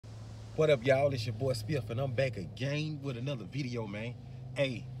What up, y'all? It's your boy Spiff, and I'm back again with another video, man.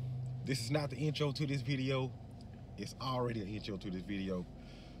 Hey, this is not the intro to this video. It's already an intro to this video.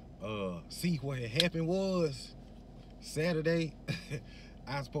 See, what had happened was Saturday,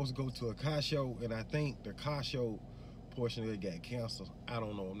 I was supposed to go to a car show, and I think the car show portion of it got canceled. I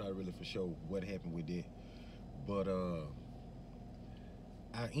don't know. I'm not really for sure what happened with that. But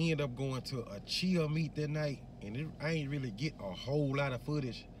I ended up going to a chill meet that night, and I ain't really get a whole lot of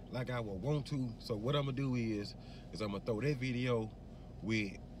footage like I would want to. So what I'm gonna do is I'm gonna throw that video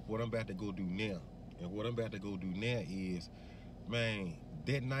with what I'm about to go do now. And what I'm about to go do now is, man,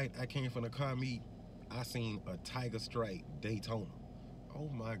 that night I came from the car meet, I seen a Tiger Stripe Daytona. Oh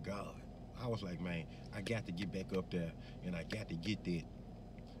my God. I was like, man, I got to get back up there, and I got to get that.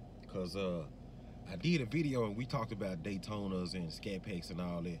 Cause I did a video and we talked about Daytonas and scat packs and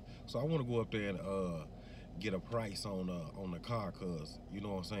all that. So I wanna go up there and get a price on the car, cause you know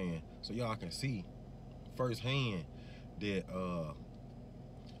what I'm saying, so y'all can see firsthand that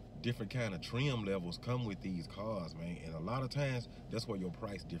different kind of trim levels come with these cars, man. And a lot of times that's where your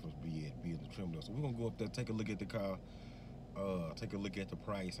price difference be in the trim level. So we're gonna go up there, take a look at the car, take a look at the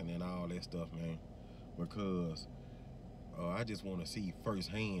price and then all that stuff, man, because I just want to see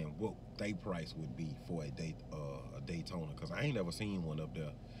firsthand what they price would be for a Daytona, because I ain't never seen one up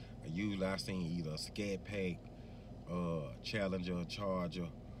there. Usually I seen either a Scat Pack, Challenger, Charger,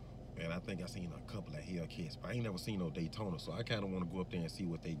 and I think I seen a couple of Hellcats, but I ain't never seen no Daytona. So I kind of want to go up there and see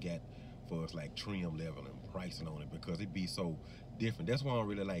what they got for us, like trim level and pricing on it, because it be so different. That's why I don't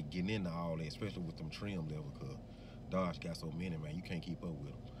really like getting into all that, especially with them trim levels, because Dodge got so many, man, you can't keep up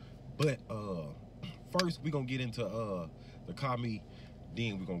with them. But first we gonna get into the car meet,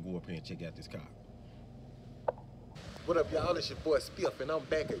 then we're gonna go up here and check out this car. What up, y'all? It's your boy Spiff, and I'm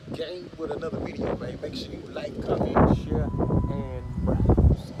back again with another video, man. Make sure you like, comment, share, and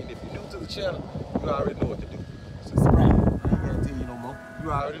browse. And if you're new to the channel, you already know what to do. Subscribe. I ain't gotta tell you no more.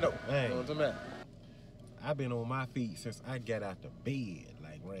 You already know. You know what I'm talking? I've been on my feet since I got out the bed,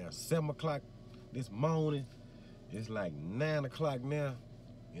 like around 7 o'clock this morning. It's like 9 o'clock now,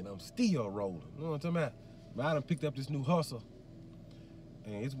 and I'm still rolling. You know what I'm talking about? But I done picked up this new hustle,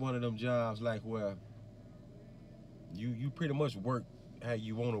 and it's one of them jobs like where you pretty much work how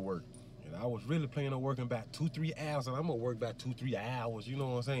you want to work. And I was really planning on working about 2-3 hours, and I'm gonna work about 2-3 hours, you know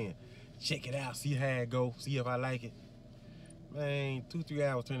what I'm saying? Check it out, see how it go, see if I like it. Man, 2-3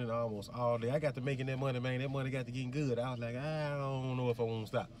 hours turned into almost all day. I got to making that money, man. That money got to getting good. I was like, I don't know if I want to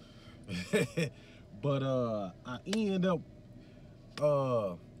stop. But I ended up,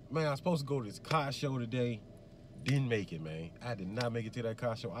 man, I was supposed to go to this car show today. Didn't make it, man. I did not make it to that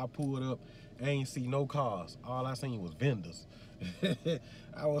car show. I pulled up, I ain't see no cars. All I seen was vendors.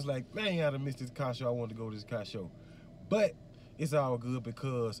 I was like, man, I done missed this car show. I wanted to go to this car show. But it's all good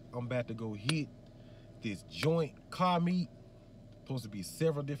because I'm about to go hit this joint car meet. Supposed to be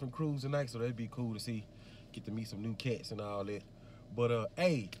several different crews tonight, so that'd be cool to see. Get to meet some new cats and all that. But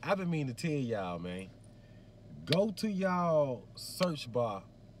hey, I've been meaning to tell y'all, man. Go to y'all search bar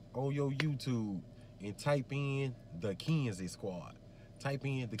on your YouTube and type in the Kansas Squad. Type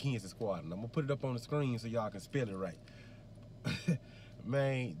in the Kansas Squad, and I'm gonna put it up on the screen so y'all can spell it right.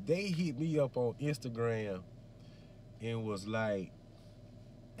 Man, they hit me up on Instagram and was like,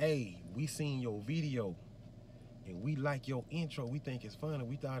 hey, we seen your video and we like your intro. We think it's funny.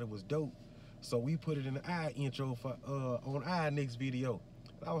 We thought it was dope. So we put it in our intro for on our next video.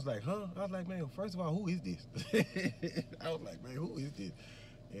 I was like, huh? I was like, man, first of all, who is this? I was like, man, who is this?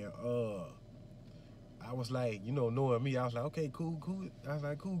 And I was like, you know, knowing me, I was like, okay, cool. I was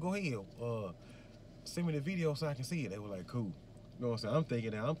like, cool, go ahead. Send me the video so I can see it. They were like, cool. You know what I'm saying? I'm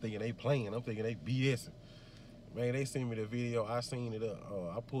thinking they playing. I'm thinking they BSing. Man, they sent me the video. I seen it up.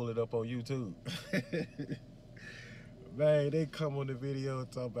 I pulled it up on YouTube. Man, they come on the video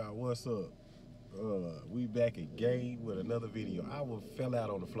and talk about what's up. We back again with another video. I fell out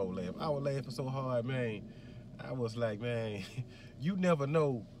on the floor laughing. I was laughing so hard, man. I was like, man, you never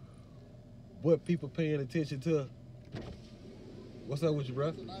know what people paying attention to. What's up with you, bro?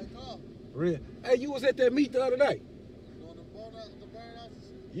 It's a nice car. Real. Hey, you was at that meet the other night. Doing the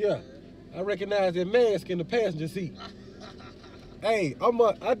burn-outs? Yeah. I recognize that mask in the passenger seat. Hey,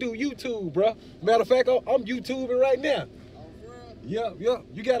 I do YouTube, bro. Matter of fact, I'm YouTubing right now. Oh, for real? Yeah.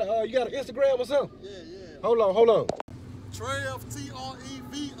 You got an Instagram or something? Yeah. Hold on. Trev,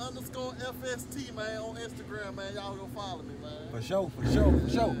 TREV_FST, man, on Instagram, man. Y'all go follow me, man. For sure.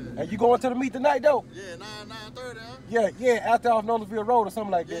 Hey, you going to the meet tonight, though? Yeah, 9:30, huh? Yeah, out there off Nolanville Road or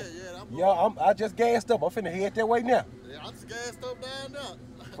something like that. Yeah, I just gassed up. I'm finna head that way now. Yeah, I just gassed up down there.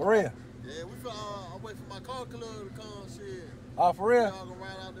 For real? Yeah, I'm waiting for my car club to come, shit. Oh, for real? Y'all gonna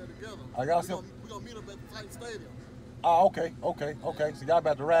ride out there together. Oh, y'all still? We gonna meet up at the Titan Stadium. Oh, okay. So y'all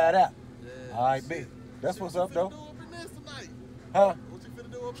about to ride out. Yeah. All right, big. That's what's up, though. What you finna do up in this tonight? Huh? What you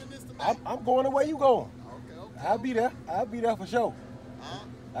finna do up in this tonight? I'm going the way you going. Okay. I'll be there. I'll be there for sure. Huh?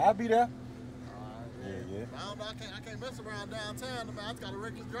 I'll be there. Alright. Yeah. I don't know. I can't mess around downtown. Man, I just got a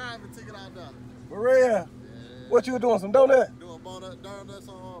reckless driving ticket out there. For real? Yeah. What you were doing? Some donut? Doing donuts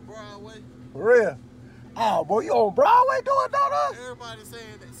on Broadway. For real? Oh, boy, you on Broadway doing donuts? Everybody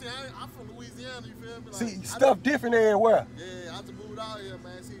saying that. See, I'm from Louisiana, you feel me? Like, See, stuff different everywhere. Yeah, I just moved out here,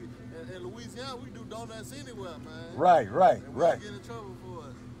 man. See, in Louisiana, we do donuts anywhere, man. Right. And we don't get in trouble for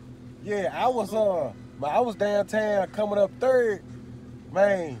it. Yeah, I was downtown coming up third.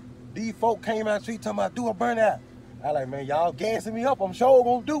 Man, these folk came out the street talking about do a burnout. I like, man, y'all gassing me up. I'm sure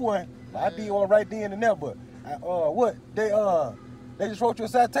gonna do one. I did one right then and there, but what? They just wrote you a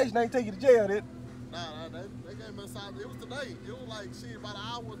citation. They ain't take you to jail, did? Nah, they gave me a citation. It was today. It was like shit about an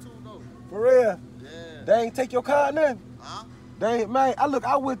hour or two though. For real? Yeah. They ain't take your car or nothing? Huh? They ain't, man.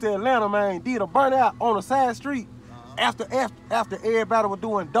 I went to Atlanta, man. Did a burnout on a side street. After everybody was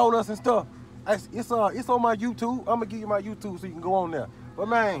doing donuts and stuff. It's on my YouTube. I'm gonna give you my YouTube so you can go on there. But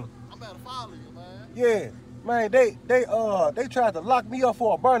man, I'm about to follow you, man. yeah, man, they tried to lock me up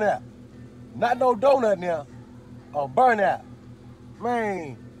for a burnout. Not no donut now, a burnout.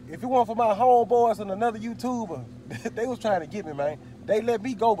 Man, if it weren't for my homeboys and another YouTuber, they was trying to get me, man. They let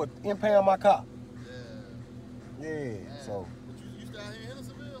me go but impound my car. Yeah. Yeah, Man. so. But you stay out here in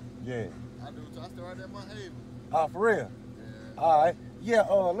Hendersonville? Yeah. I do too. I stay right there in my haven. Oh, for real? Yeah. All right. Yeah,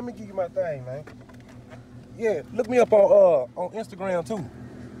 let me give you my thing, man. Yeah, look me up on Instagram too.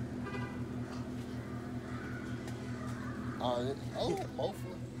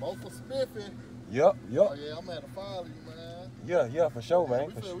 Both for Spiffy. Yep. Oh yeah, I'm gonna follow you, man. Yeah, for sure, man.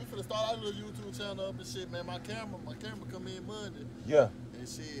 We finna start our little YouTube channel up and shit, man. My camera come in Monday. Yeah. And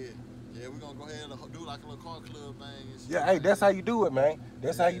shit. Yeah, we're gonna go ahead and do like a little car club thing and shit. Yeah, hey, that's how you do it, man.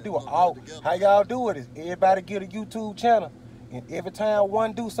 That's how you do it. We'll do it together. How y'all do it is everybody get a YouTube channel, and every time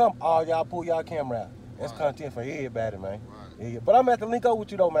one do something, all y'all pull y'all camera out. That's content for everybody, man. Right. Yeah, but I'm at the link up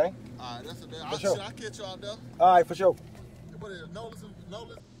with you though, man. All right, that's it. For sure. I'll catch you out there. All right, for sure. What is it? No listen.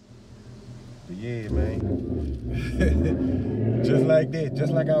 Yeah, man. Just like that.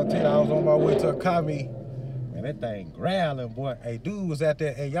 Just like I was telling you, I was on my way to a car meet. Man, that thing growling, boy. Hey, dude was out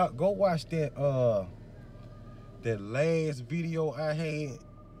there. Hey, y'all go watch that last video I had.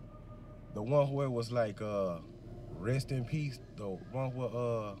 The one where it was like rest in peace. The one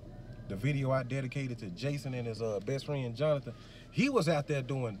where the video I dedicated to Jason and his best friend Jonathan. He was out there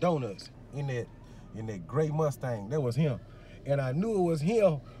doing donuts in that gray Mustang. That was him. And I knew it was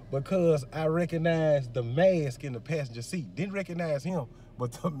him because I recognized the mask in the passenger seat. Didn't recognize him,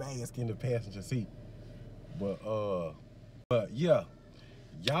 but the mask in the passenger seat. But yeah,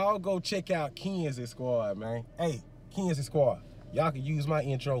 y'all go check out Kansas Squad, man. Hey, Kansas Squad, y'all can use my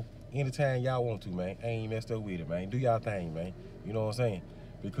intro anytime y'all want to, man. I ain't messed up with it, man. Do y'all thing, man. You know what I'm saying?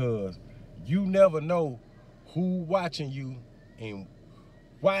 Because you never know who watching you and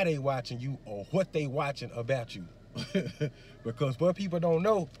why they watching you or what they watching about you. Because what people don't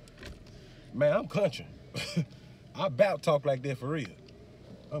know, man, I'm country. I about talk like that for real.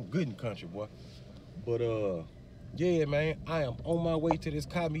 I'm good in country, boy. But yeah, man, I am on my way to this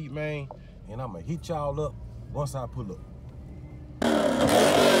car meet, man, and I'm gonna hit y'all up once I pull up.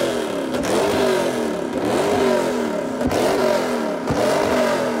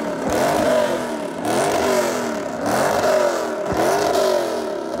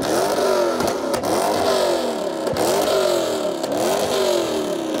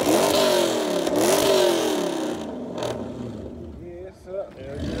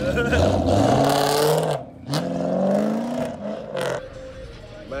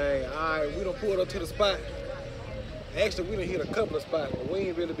 To the spot. Actually, we done hit a couple of spots, but we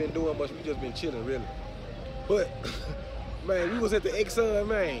ain't really been doing much. We just been chilling, really. But, man, we was at the Exxon,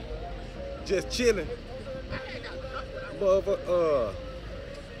 man, just chilling. But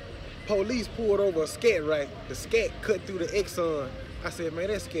police pulled over a scat, right? The scat cut through the Exxon. I said, man,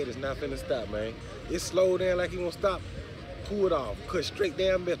 that scat is not finna stop, man. It slowed down like he gonna stop, pulled off, cut straight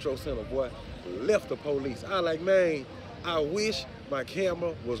down Metro Center, boy. Left the police. I like, man, I wish my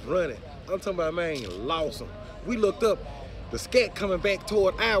camera was running. I'm talking about, man, lost him. We looked up, the scat coming back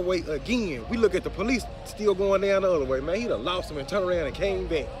toward our way again. We look at the police still going down the other way, man. He done lost him and turned around and came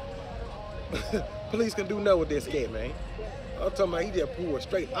back. Police can do nothing with that scat, man. I'm talking about he just pulled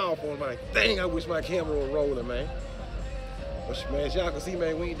straight off on my, dang, I wish my camera was rolling, man. But man, as y'all can see,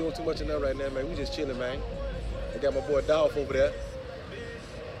 man, we ain't doing too much of that right now, man. We just chilling, man. I got my boy Dolph over there.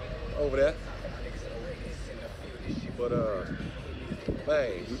 But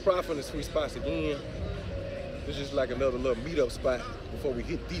Man, we probably from the sweet spots again. This is just like another little meetup spot before we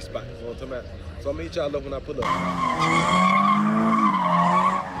hit these spots. You know what I'm talking about? So I'm gonna hit y'all up when I pull up.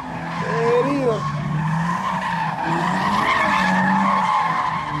 There it is.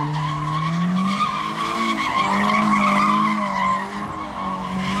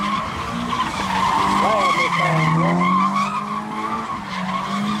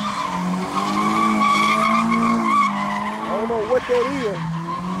 I don't know what that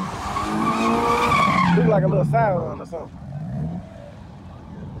is. Looks like a little siren or something.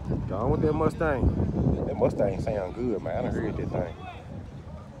 Gone with that Mustang. That Mustang sound good, man. I done heard that thing.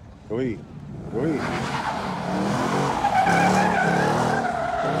 Go ahead. Go ahead.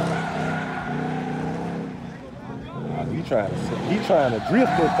 He trying to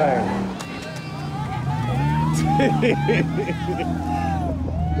drift that thing.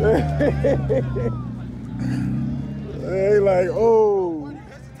 They like, oh.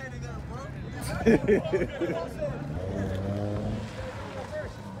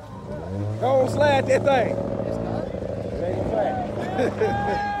 Go on, slide that thing. It ain't flat.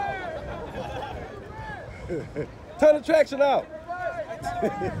 Turn the traction out.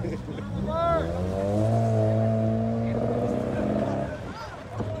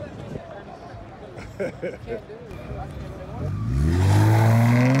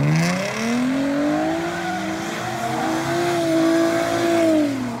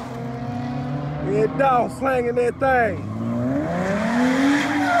 That dog slanging that thing.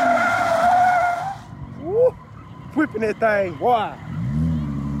 Woo! Whipping that thing, boy.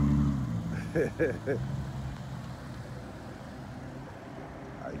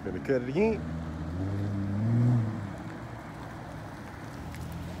 You finna cut it again?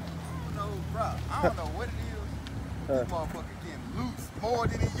 Bro, I don't know what it is. This motherfucker getting loose more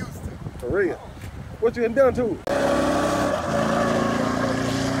than he used to. For real? What you done to it?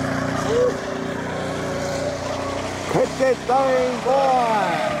 Cut that thing, boy!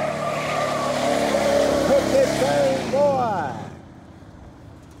 Cut that thing, boy!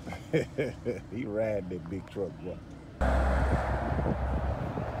 He riding that big truck, boy.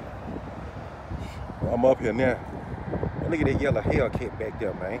 Well, I'm up here now. Look at that yellow Hellcat back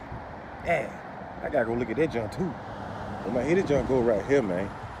there, man. Damn, I gotta go look at that junk too. When I hit the junk go right here, man.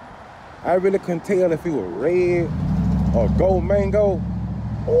 I really couldn't tell if it was red or gold mango.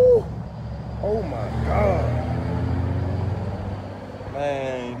 Ooh, oh my God.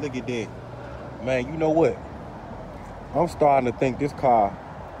 Man, look at that. Man, you know what? I'm starting to think this car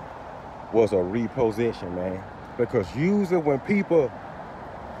was a repossession, man. Because usually when people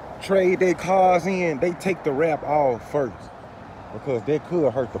trade their cars in, they take the wrap off first. Because that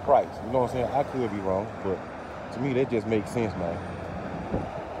could hurt the price. You know what I'm saying? I could be wrong, but to me, that just makes sense, man.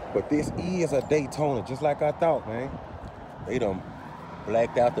 But this is a Daytona, just like I thought, man. They done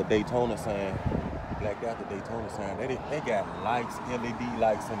blacked out the Daytona sign. Blacked out the Daytona sign. They got lights, LED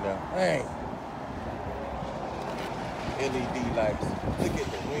lights in there. Hey. LED lights. Look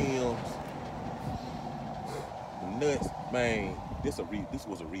at the rims. The nuts, man. This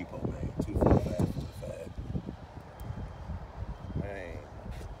was a repo, man. 245. Man.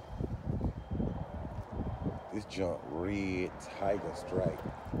 This junk red tiger stripe.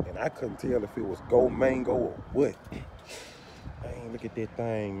 And I couldn't tell if it was gold mango or what. Man, look at that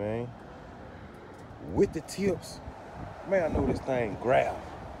thing, man. With the tips, man, I know this thing grab.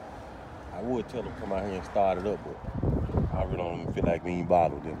 I would tell them come out here and start it up, but I really don't even feel like being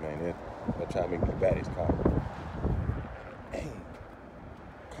bothered with it, man. They'll try to make me buy this car. Dang.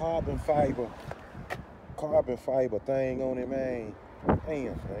 Carbon fiber thing on it, man.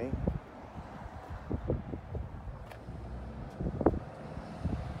 Damn, man.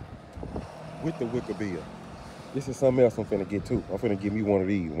 With the wicker bill. This is something else I'm finna get too. I'm finna give me one of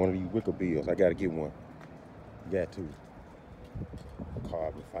these wicker bills. I gotta get one. Got to.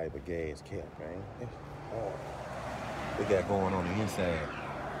 Carbon fiber gas cap, man. Oh. They got going on the inside.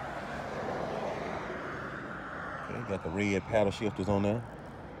 Okay, got the red paddle shifters on there.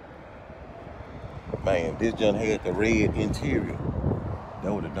 Man, this junk had the red interior.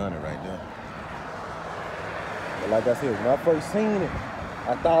 That would have done it right there. But like I said, when I first seen it,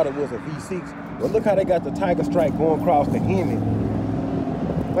 I thought it was a V6. But look how they got the tiger stripe going across the Hemi.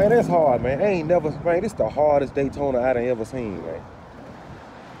 Man, that's hard, man. Man, this the hardest Daytona I done ever seen, man.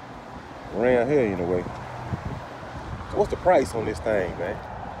 Around here, anyway. So what's the price on this thing, man?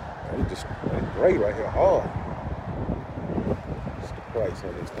 Man, it's great right here, hard. What's the price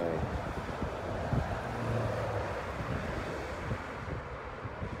on this thing?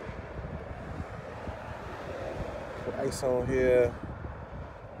 Price on here.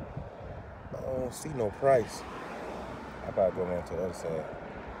 I don't see no price. I I'll probably go around to the other side.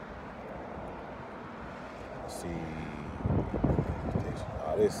 Let's see.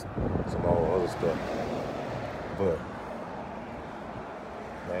 Oh, this some more other stuff. But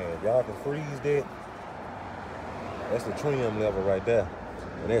man, y'all can freeze that. That's the trim level right there.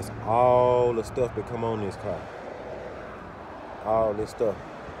 And that's all the stuff that come on this car. All this stuff.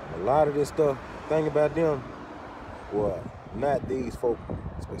 A lot of this stuff, thing about them, well, not these folk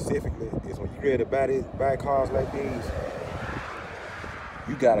specifically, is when you ready to buy cars like these,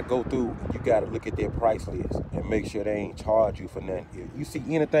 you gotta go through, you gotta look at their price list and make sure they ain't charge you for nothing. If you see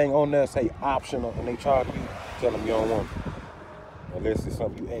anything on there say optional and they charge you, tell them you don't want it. Unless it's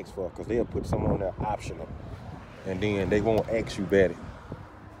something you ask for, because they'll put something on there optional. And then they won't ask you about it.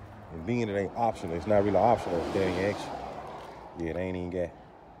 And being it ain't optional, it's not really optional if they ain't ask you. Yeah, they ain't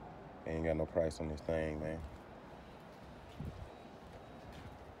got no price on this thing, man.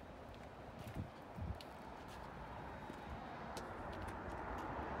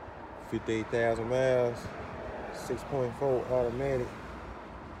 $58,000 miles, 6.4 automatic,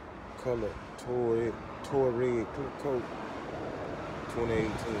 color tour red, clear coat,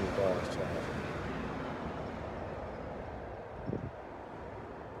 2018 Dodge Charger.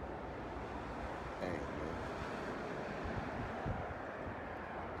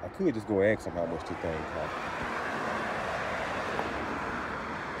 I could just go ask them how much this thing costs.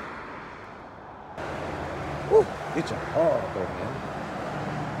 Woo, get your hard though, man.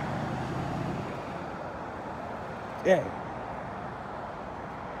 Yeah.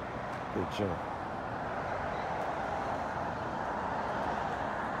 Good jump.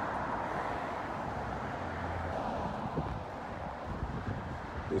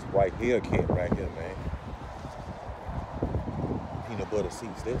 This white Hellcat right here, man. Peanut butter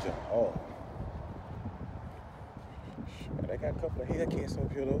seats, they jump hard. They got a couple of Hellcats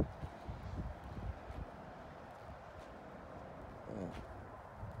up here though.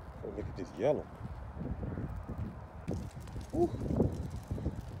 Oh, look at this yellow. Woo.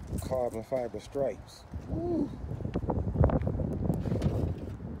 Carbon fiber stripes. Woo.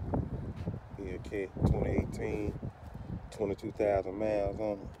 Hellcat 2018, 22,000 miles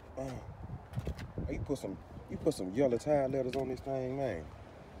on it. You put some yellow tire letters on this thing, man.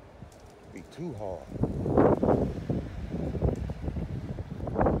 Be too hard.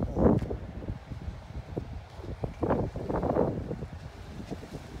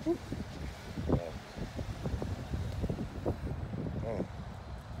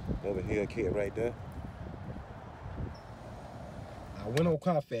 Another Hellcat right there. I went on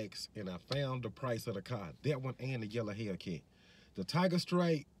Carfax and I found the price of the car. That one and the yellow Hellcat. The Tiger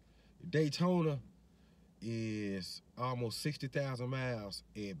Stripe Daytona is almost 60,000 miles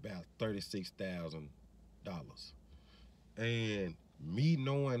at about $36,000. And me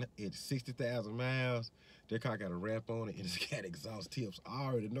knowing it's 60,000 miles, that car got a wrap on it and it's got exhaust tips. I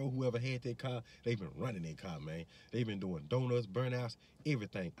already know whoever had that car, they've been running that car, man. They've been doing donuts, burnouts,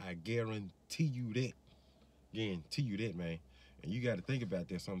 everything. I guarantee you that. Guarantee you that, man. And you got to think about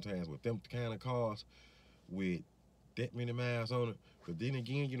that sometimes with them kind of cars with that many miles on it. But then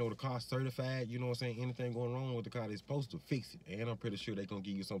again, you know, the car's certified, you know what I'm saying? Anything going wrong with the car, they're supposed to fix it. And I'm pretty sure they're going to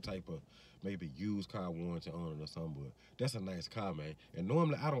give you some type of maybe used car warranty on it or something. But that's a nice car, man. And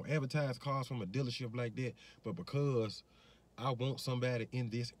normally I don't advertise cars from a dealership like that, but because I want somebody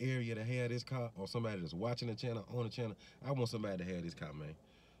in this area to have this car, or somebody that's watching the channel, on the channel, I want somebody to have this car, man.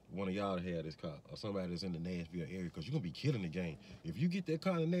 One of y'all to have this car, or somebody that's in the Nashville area, because you're going to be killing the game. If you get that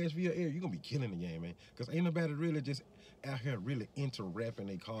car in the Nashville area, you're going to be killing the game, man. Because ain't nobody really just out here really into wrapping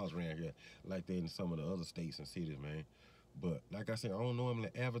their cars around here like they in some of the other states and cities, man. But like I said, I don't normally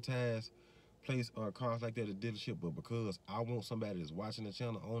advertise cars like that at the dealership, but because I want somebody that's watching the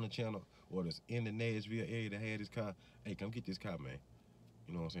channel, on the channel, or that's in the Nashville area to have this car, hey, come get this car, man.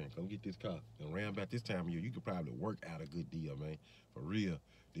 You know what I'm saying? Come get this car. And around about this time of year, you could probably work out a good deal, man. For real.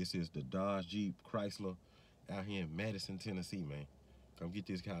 This is the Dodge Jeep Chrysler out here in Madison, Tennessee, man. Come get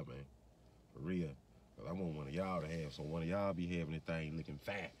this car, man. For real. Cause I want one of y'all to have, so one of y'all be having this thing looking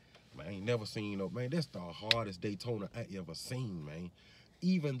fat. Man, I ain't never seen no, man, that's the hardest Daytona I ever seen, man.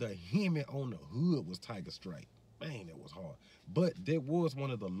 Even the Hemi on the hood was Tiger Stripe. Man, that was hard. But that was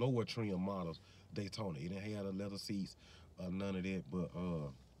one of the lower trim models, Daytona. It didn't have the leather seats, none of that, but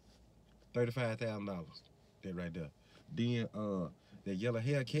 $35,000, that right there. Then that yellow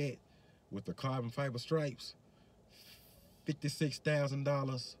Hellcat with the carbon fiber stripes,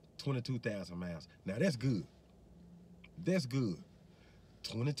 $56,000, 22,000 miles. Now that's good. That's good.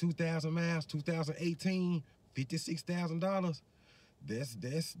 22,000 miles, 2018, $56,000. That's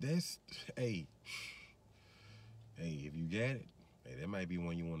hey, if you got it, hey, that might be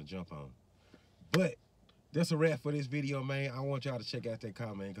one you want to jump on. But that's a wrap for this video, man. I want y'all to check out that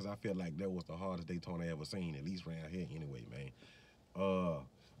car, man, because I feel like that was the hardest Daytona I ever seen, at least around here anyway, man.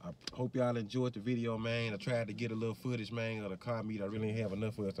 I hope y'all enjoyed the video, man. I tried to get a little footage, man, of the car meet. I really didn't have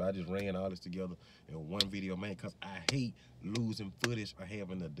enough of it, so I just ran all this together in one video, man, because I hate losing footage or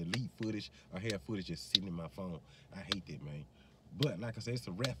having to delete footage or have footage just sitting in my phone. I hate that, man. But like I said, it's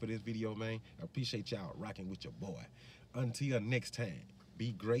a wrap for this video, man. I appreciate y'all rocking with your boy. Until next time,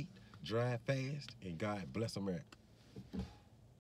 be great, drive fast, and God bless America.